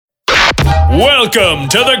Welcome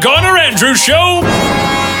to the Garner Andrews Show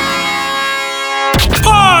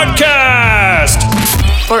podcast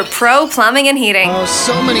for pro plumbing and heating. Oh,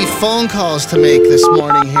 so many phone calls to make this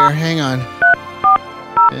morning here. Hang on.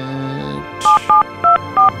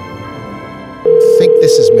 I think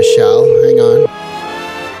this is Michelle. Hang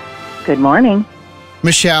on. Good morning.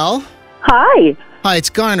 Michelle? Hi. Hi, it's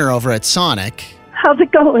Garner over at Sonic. How's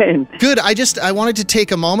it going? Good. I wanted to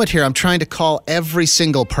take a moment here. I'm trying to call every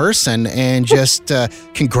single person and just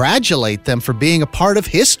congratulate them for being a part of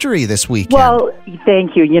history this weekend. Well,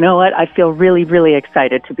 thank you. You know what? I feel really, really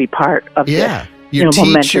excited to be part of this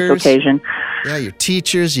momentous occasion. Yeah, your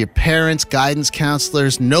teachers, your parents, guidance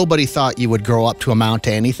counselors, nobody thought you would grow up to amount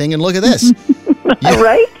to anything. And look at this.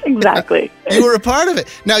 Right? Exactly. You were a part of it.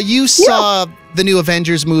 Now, you saw the new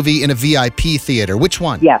Avengers movie in a VIP theater. Which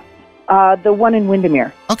one? Yeah. The one in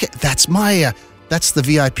Windermere. Okay, that's the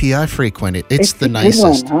VIP I frequent. It's the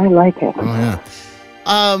nicest. Good one. I like it. Oh,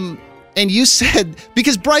 yeah. And you said,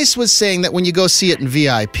 because Bryce was saying that when you go see it in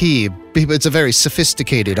VIP, it's a very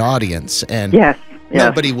sophisticated audience. And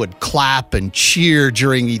nobody would clap and cheer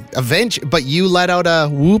during the event, but you let out a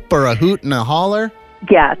whoop or a hoot and a holler?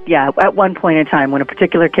 Yeah. At one point in time, when a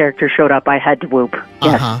particular character showed up, I had to whoop.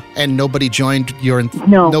 Yes. And nobody joined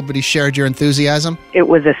nobody shared your enthusiasm? It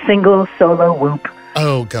was a single solo whoop.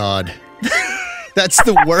 Oh, God. That's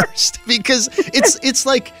the worst, because it's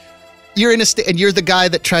like you're in and you're the guy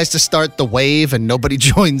that tries to start the wave and nobody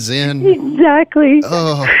joins in. Exactly.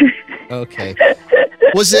 Oh, okay.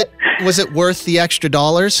 Was it worth the extra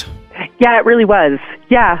dollars? Yeah, it really was.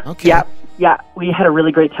 Yeah. Okay. Yeah, we had a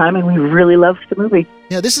really great time, and we really loved the movie.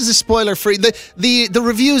 Yeah, this is a spoiler-free. The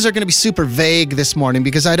reviews are going to be super vague this morning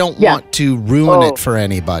because I don't want to ruin it for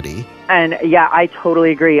anybody. And, I totally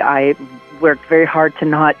agree. I worked very hard to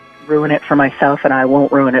not ruin it for myself, and I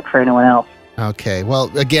won't ruin it for anyone else. Okay. Well,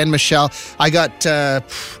 again, Michelle, I got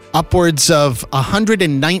upwards of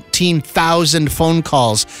 119,000 phone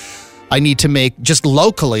calls I need to make just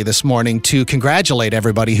locally this morning to congratulate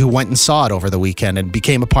everybody who went and saw it over the weekend and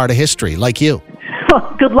became a part of history, like you.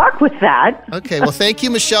 Well, good luck with that. Okay, well, thank you,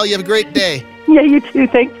 Michelle. You have a great day. Yeah, you too.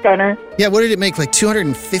 Thanks, Garner. Yeah, what did it make? Like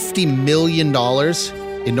 $250 million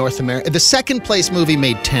in North America? The second place movie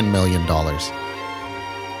made $10 million.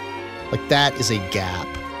 Like, that is a gap.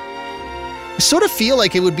 I sort of feel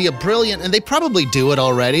like it would be a brilliant, and they probably do it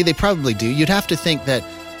already. They probably do. You'd have to think that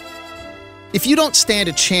if you don't stand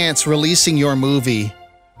a chance releasing your movie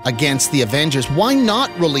against the Avengers, why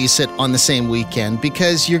not release it on the same weekend?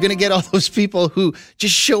 Because you're going to get all those people who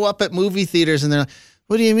just show up at movie theaters and they're like,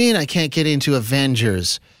 what do you mean I can't get into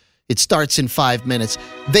Avengers? It starts in 5 minutes.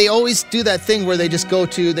 They always do that thing where I'll just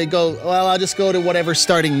go to whatever's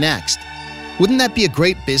starting next. Wouldn't that be a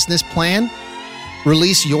great business plan?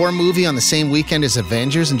 Release your movie on the same weekend as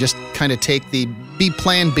Avengers and just kind of be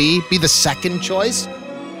plan B, be the second choice?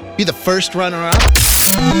 Be the first runner-up?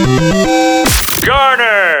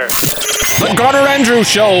 Garner! The Garner Andrews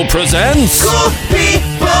Show presents Cool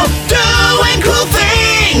people doing cool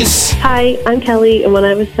things! Hi, I'm Kelly, and when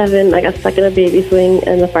I was 7, I got stuck in a baby swing,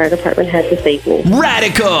 and the fire department had to save me.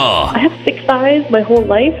 Radical! I have 6 eyes my whole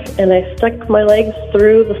life, and I stuck my legs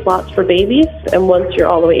through the slots for babies, and once you're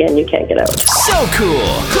all the way in, you can't get out. So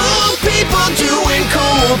cool! Cool people doing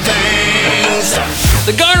cool things!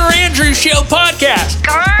 The Garner Andrews Show podcast.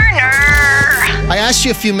 Garner! I asked you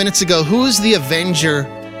a few minutes ago, who's the Avenger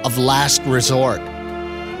of last resort?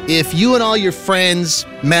 If you and all your friends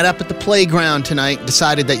met up at the playground tonight and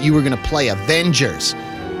decided that you were going to play Avengers,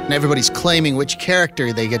 and everybody's claiming which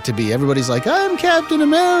character they get to be. Everybody's like, I'm Captain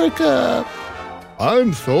America.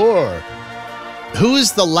 I'm Thor. Who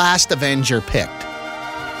is the last Avenger picked?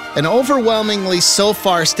 And overwhelmingly so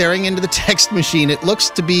far, staring into the text machine, it looks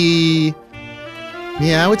to be...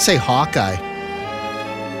 I would say Hawkeye.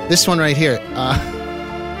 This one right here.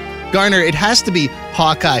 Garner, it has to be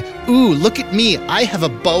Hawkeye. Ooh, look at me. I have a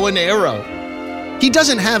bow and arrow. He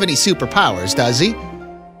doesn't have any superpowers, does he?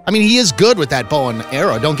 I mean, he is good with that bow and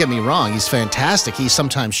arrow. Don't get me wrong. He's fantastic. He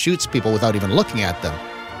sometimes shoots people without even looking at them.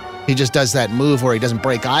 He just does that move where he doesn't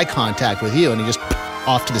break eye contact with you and he just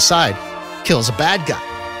off to the side kills a bad guy.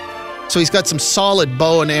 So he's got some solid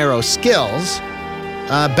bow and arrow skills.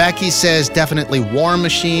 Becky says definitely War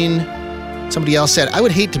Machine. Somebody else said, I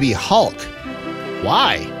would hate to be Hulk.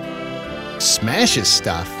 Why? Smashes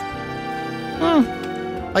stuff.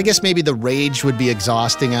 I guess maybe the rage would be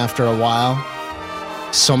exhausting after a while.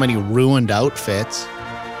 So many ruined outfits.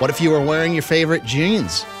 What if you were wearing your favorite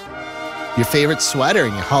jeans? Your favorite sweater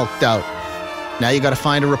and you hulked out? Now you got to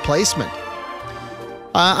find a replacement.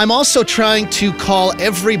 I'm also trying to call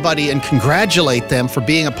everybody and congratulate them for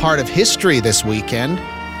being a part of history this weekend.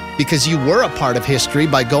 because you were a part of history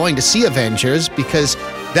by going to see Avengers, because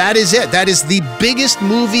that is it. That is the biggest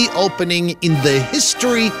movie opening in the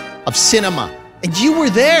history of cinema. And you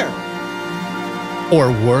were there.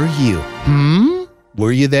 Or were you?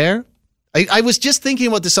 Were you there? I was just thinking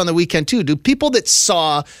about this on the weekend too. Do people that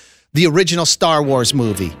saw the original Star Wars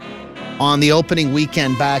movie on the opening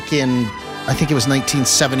weekend back in, I think it was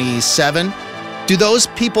 1977, do those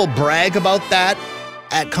people brag about that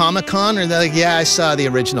at Comic-Con? Or they're like, yeah, I saw the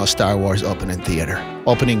original Star Wars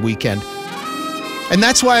opening weekend. And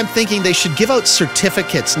that's why I'm thinking they should give out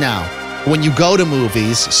certificates now when you go to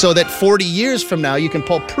movies, so that 40 years from now you can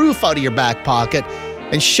pull proof out of your back pocket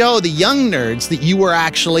and show the young nerds that you were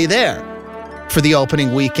actually there for the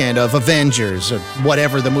opening weekend of Avengers or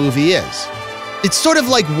whatever the movie is. It's sort of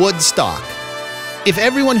like Woodstock. If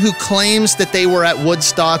everyone who claims that they were at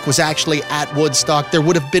Woodstock was actually at Woodstock, there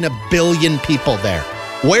would have been 1 billion people there.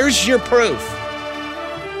 Where's your proof?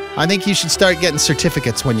 I think you should start getting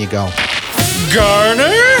certificates when you go.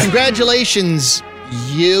 Garner? Congratulations,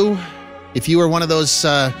 you. If you were one of those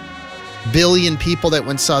billion people that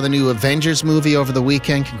went and saw the new Avengers movie over the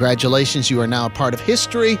weekend, congratulations, you are now a part of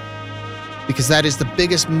history, because that is the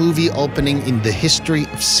biggest movie opening in the history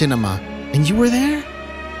of cinema. And you were there?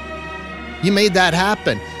 You made that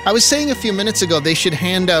happen. I was saying a few minutes ago they should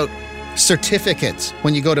hand out certificates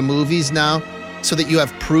when you go to movies now, so that you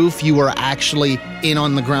have proof you were actually in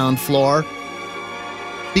on the ground floor.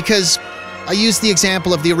 Because I used the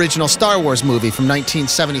example of the original Star Wars movie from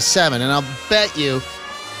 1977, and I'll bet you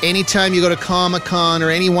anytime you go to Comic-Con or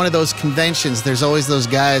any one of those conventions, there's always those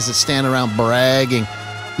guys that stand around bragging,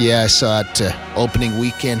 yeah, I saw it opening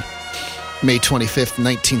weekend, May 25th,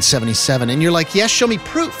 1977. And you're like, yes, show me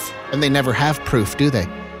proof. And they never have proof, do they?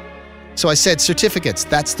 So I said certificates,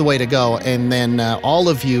 that's the way to go. And then all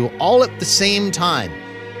of you, all at the same time,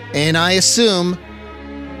 and I assume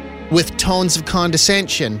with tones of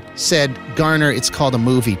condescension, said, Garner, it's called a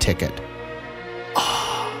movie ticket.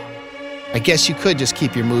 Oh, I guess you could just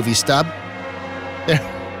keep your movie stub.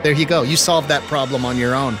 There you go. You solved that problem on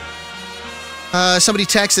your own. Somebody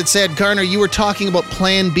texted, said, Garner, you were talking about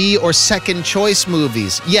Plan B or second choice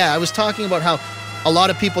movies. Yeah, I was talking about how a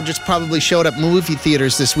lot of people just probably showed up movie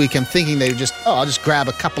theaters this weekend thinking they just, I'll just grab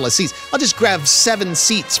a couple of seats. I'll just grab 7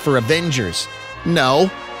 seats for Avengers. No.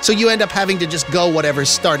 So you end up having to just go whatever's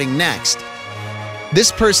starting next. This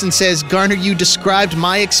person says, Garner, you described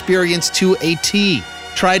my experience to a T.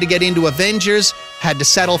 Tried to get into Avengers, had to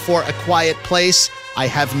settle for A Quiet Place. I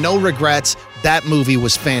have no regrets. That movie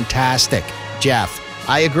was fantastic. Jeff,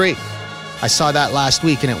 I agree. I saw that last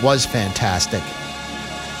week and it was fantastic.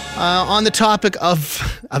 On the topic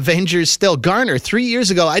of Avengers still, Garner, 3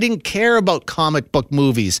 years ago, I didn't care about comic book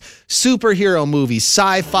movies, superhero movies,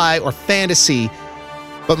 sci-fi, or fantasy,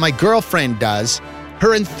 but my girlfriend does.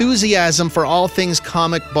 Her enthusiasm for all things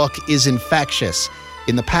comic book is infectious.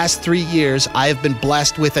 In the past 3 years, I have been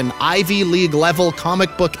blessed with an Ivy League level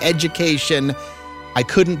comic book education. I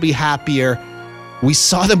couldn't be happier. We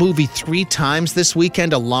saw the movie 3 times this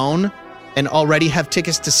weekend alone and already have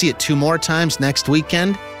tickets to see it 2 more times next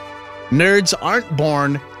weekend. Nerds aren't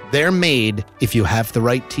born, they're made if you have the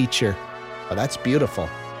right teacher. Oh, that's beautiful.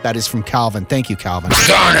 That is from Calvin. Thank you, Calvin.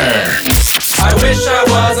 Garner! I wish I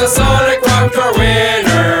was a Sonic Raptor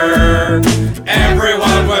winner.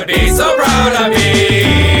 Everyone would be so proud of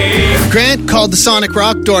me. Grant called the Sonic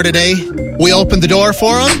Rock door today. We opened the door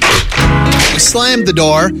for him. We slammed the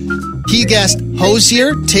door. He guessed,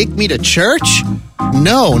 Hosier, Take Me to Church?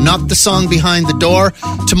 No, not the song behind the door.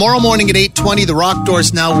 Tomorrow morning at 8:20, the rock door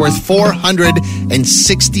is now worth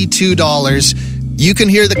 $462. You can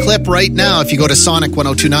hear the clip right now if you go to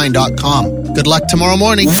Sonic1029.com. Good luck tomorrow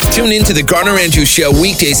morning. Tune in to the Garner Andrews Show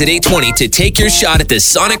weekdays at 8:20 to take your shot at the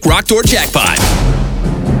Sonic Rock Door jackpot.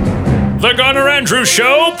 The Garner Andrews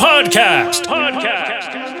Show podcast.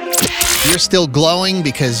 You're still glowing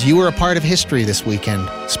because you were a part of history this weekend,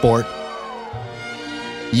 sport.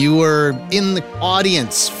 You were in the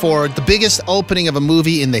audience for the biggest opening of a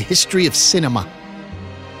movie in the history of cinema.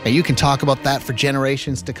 And you can talk about that for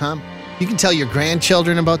generations to come. You can tell your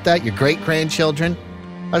grandchildren about that, your great-grandchildren.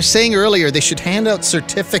 I was saying earlier, they should hand out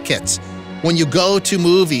certificates when you go to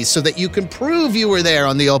movies so that you can prove you were there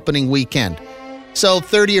on the opening weekend. So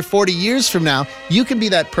 30 or 40 years from now, you can be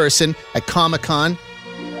that person at Comic-Con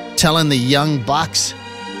telling the young bucks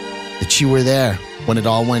that you were there when it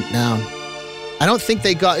all went down. I don't think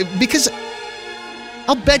they got... Because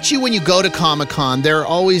I'll bet you when you go to Comic-Con, there are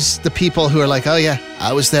always the people who are like, oh yeah,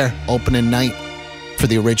 I was there opening night for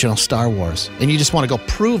the original Star Wars. And you just want to go,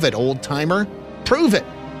 prove it, old-timer. Prove it.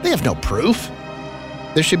 They have no proof.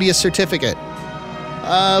 There should be a certificate.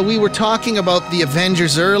 We were talking about the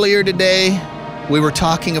Avengers earlier today. We were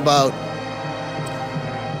talking about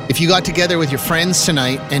if you got together with your friends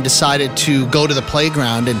tonight and decided to go to the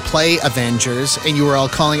playground and play Avengers, and you were all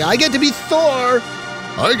calling, I get to be Thor,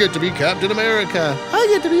 I get to be Captain America, I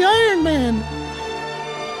get to be Iron Man.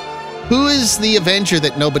 Who is the Avenger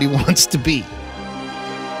that nobody wants to be?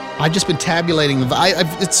 I've just been tabulating.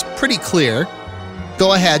 It's pretty clear.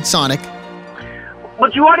 Go ahead, Sonic. Well,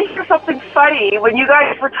 do you want to hear something funny? When you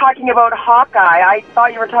guys were talking about Hawkeye, I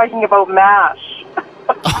thought you were talking about MASH.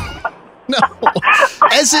 No.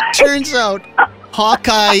 As it turns out,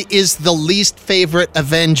 Hawkeye is the least favorite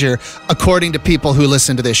Avenger, according to people who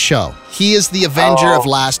listen to this show. He is the Avenger of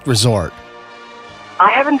last resort. I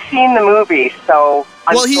haven't seen the movie, so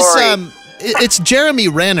I'm sorry. It's Jeremy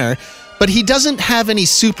Renner, but he doesn't have any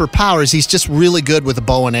superpowers. He's just really good with a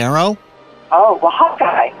bow and arrow. Oh, well,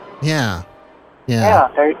 Hawkeye. Yeah. Yeah,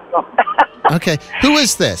 there you go. Okay. Who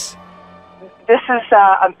is this? This is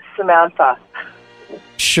Samantha.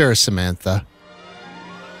 Sure, Samantha.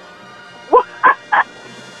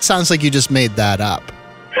 Sounds like you just made that up.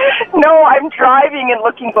 No, I'm driving and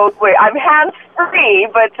looking both ways. I'm hands-free,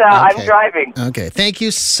 but I'm driving. Okay. Thank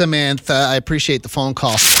you, Samantha. I appreciate the phone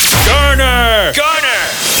call. Garner!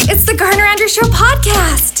 It's the Garner Andrew Show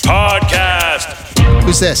podcast.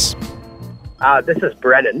 Who's this? This is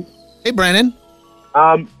Brennan. Hey, Brennan.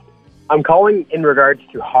 I'm calling in regards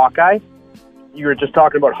to Hawkeye. You were just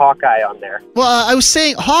talking about Hawkeye on there. Well, I was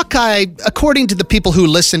saying Hawkeye, according to the people who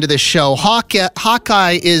listen to this show,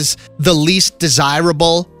 Hawkeye is the least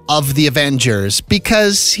desirable of the Avengers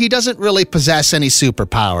because he doesn't really possess any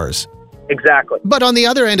superpowers. Exactly. But on the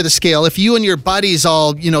other end of the scale, if you and your buddies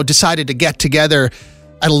all, decided to get together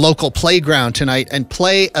at a local playground tonight and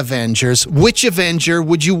play Avengers, which Avenger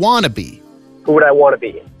would you want to be? Who would I want to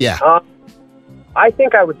be? Yeah. I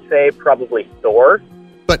think I would say probably Thor.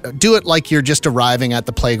 But do it like you're just arriving at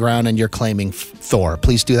the playground and you're claiming Thor.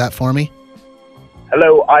 Please do that for me.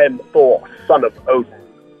 Hello, I am Thor, son of Odin.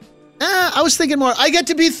 I was thinking more, I get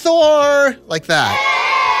to be Thor, like that.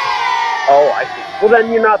 Oh, I see. Well,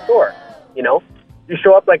 then you're not Thor, You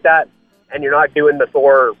show up like that and you're not doing the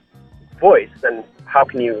Thor voice, then how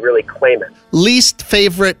can you really claim it? Least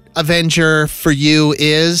favorite Avenger for you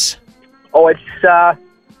is? Oh, it's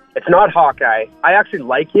not Hawkeye. I actually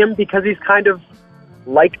like him because he's kind of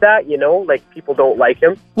like that, like people don't like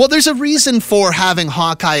him. Well, there's a reason for having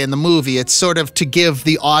Hawkeye in the movie. It's sort of to give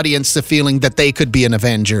the audience the feeling that they could be an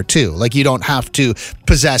Avenger too. Like you don't have to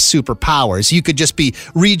possess superpowers. You could just be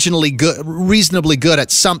reasonably good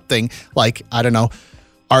at something like, I don't know,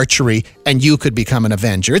 archery, and you could become an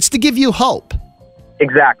Avenger. It's to give you hope.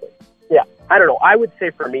 Exactly. Yeah. I don't know. I would say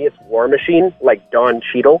for me it's War Machine, like Don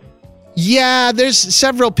Cheadle. Yeah, there's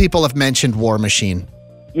several people have mentioned War Machine.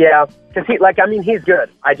 Yeah, because he's good.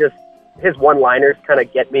 His one-liners kind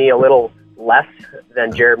of get me a little less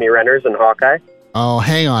than Jeremy Renner's and Hawkeye. Oh,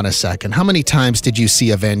 hang on a second. How many times did you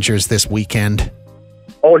see Avengers this weekend?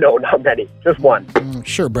 Oh, no, not many. Just one.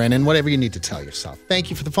 Sure, Brennan. Whatever you need to tell yourself. Thank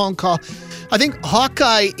you for the phone call. I think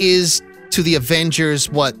Hawkeye is to the Avengers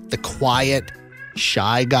what the quiet,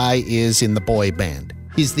 shy guy is in the boy band.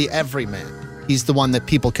 He's the everyman. He's the one that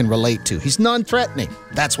people can relate to. He's non-threatening.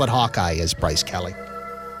 That's what Hawkeye is, Bryce Kelly.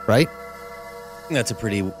 Right? That's a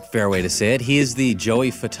pretty fair way to say it. He is the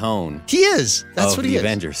Joey Fatone. He is. That's what he is.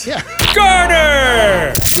 Avengers. Yeah.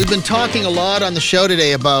 Garner! We've been talking a lot on the show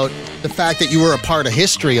today about the fact that you were a part of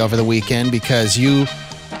history over the weekend because you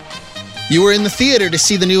were in the theater to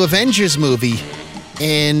see the new Avengers movie.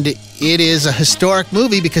 And it is a historic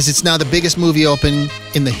movie because it's now the biggest movie open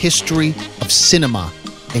in the history of cinema.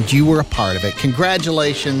 And you were a part of it.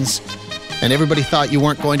 Congratulations. And everybody thought you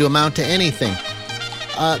weren't going to amount to anything.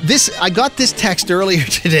 I got this text earlier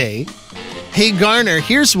today. Hey, Garner,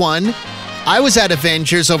 here's one. I was at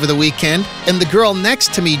Avengers over the weekend, and the girl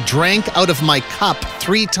next to me drank out of my cup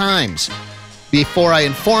 3 times before I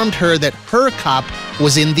informed her that her cup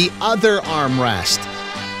was in the other armrest.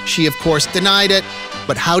 She, of course, denied it,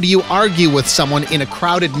 but how do you argue with someone in a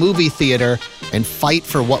crowded movie theater and fight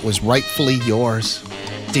for what was rightfully yours?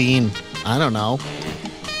 Dean, I don't know.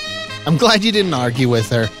 I'm glad you didn't argue with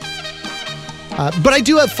her. But I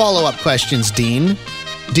do have follow-up questions, Dean.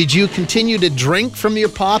 Did you continue to drink from your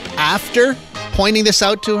pop after pointing this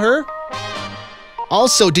out to her?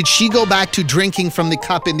 Also, did she go back to drinking from the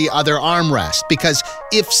cup in the other armrest? Because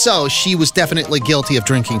if so, she was definitely guilty of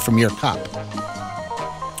drinking from your cup.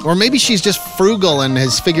 Or maybe she's just frugal and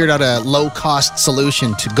has figured out a low-cost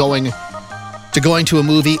solution to going to going to a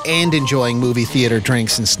movie and enjoying movie theater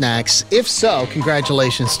drinks and snacks? If so,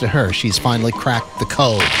 congratulations to her. She's finally cracked the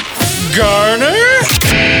code. Garner?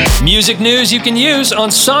 Music news you can use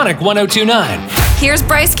on Sonic 102.9. Here's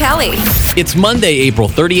Bryce Kelly. It's Monday, April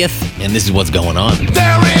 30th, and this is what's going on.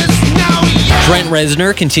 There is no Trent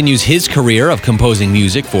Reznor continues his career of composing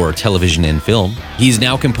music for television and film. He's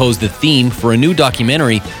now composed the theme for a new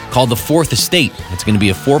documentary called The Fourth Estate. It's going to be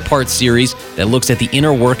a 4-part series that looks at the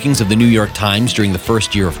inner workings of the New York Times during the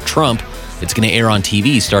first year of Trump. It's going to air on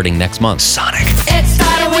TV starting next month. Sonic. It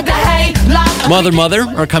started with the hay. Mother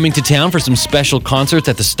are coming to town for some special concerts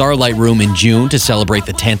at the Starlight Room in June to celebrate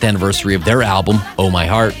the 10th anniversary of their album, Oh My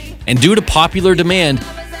Heart. And due to popular demand,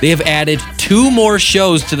 they have added 2 more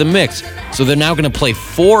shows to the mix. So they're now going to play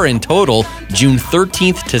 4 in total, June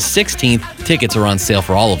 13th to 16th. Tickets are on sale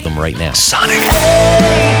for all of them right now. Sonic.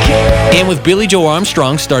 And with Billy Joe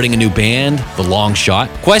Armstrong starting a new band, The Long Shot,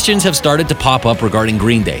 questions have started to pop up regarding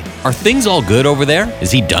Green Day. Are things all good over there? Is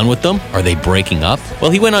he done with them? Are they breaking up?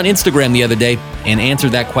 Well, he went on Instagram the other day and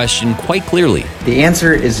answered that question quite clearly. The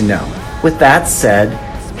answer is no. With that said,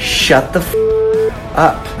 shut the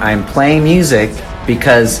up. I'm playing music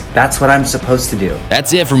because that's what I'm supposed to do.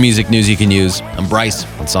 That's it for music news you can use. I'm Bryce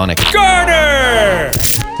on Sonic. Garner!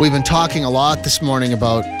 We've been talking a lot this morning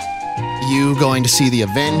about you going to see the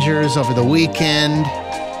Avengers over the weekend.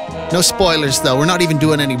 No spoilers, though. We're not even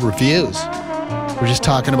doing any reviews. We're just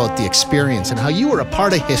talking about the experience and how you were a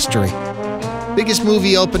part of history. Biggest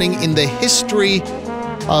movie opening in the history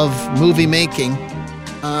of movie making.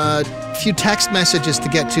 A few text messages to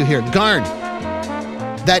get to here. Garn,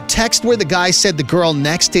 that text where the guy said the girl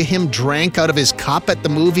next to him drank out of his cup at the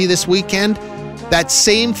movie this weekend, that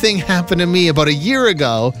same thing happened to me about a year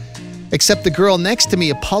ago, except the girl next to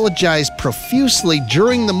me apologized profusely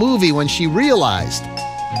during the movie when she realized.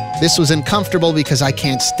 This was uncomfortable because I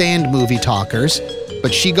can't stand movie talkers,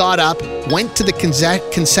 but she got up, went to the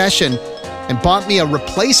concession, and bought me a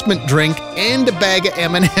replacement drink and a bag of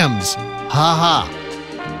M&Ms. Ha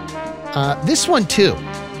ha. This one too.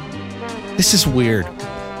 This is weird.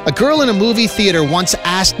 A girl in a movie theater once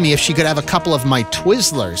asked me if she could have a couple of my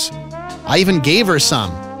Twizzlers. I even gave her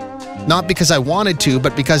some. Not because I wanted to,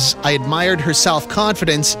 but because I admired her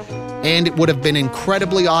self-confidence, and it would have been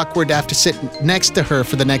incredibly awkward to have to sit next to her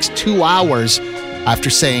for the next 2 hours after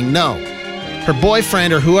saying no. Her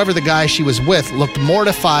boyfriend, or whoever the guy she was with, looked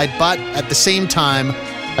mortified, but at the same time,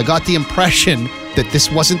 I got the impression that this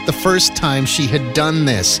wasn't the first time she had done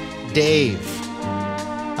this. Dave.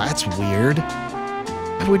 That's weird.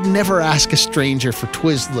 I would never ask a stranger for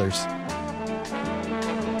Twizzlers.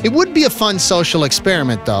 It would be a fun social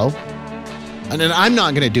experiment, though. And I'm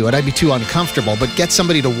not going to do it. I'd be too uncomfortable. But get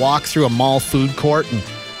somebody to walk through a mall food court and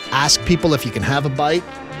ask people if you can have a bite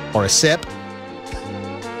or a sip.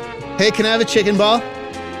 Hey, can I have a chicken ball?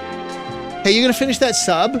 Hey, you going to finish that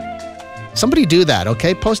sub? Somebody do that,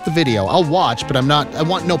 okay? Post the video. I'll watch, but I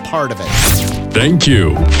want no part of it. Thank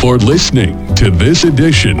you for listening to this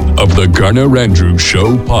edition of the Garner Andrew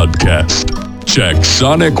Show podcast. Check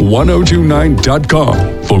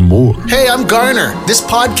Sonic1029.com for more. Hey, I'm Garner. This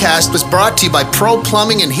podcast was brought to you by Pro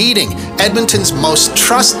Plumbing and Heating, Edmonton's most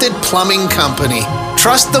trusted plumbing company.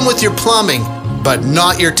 Trust them with your plumbing, but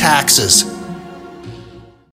not your taxes.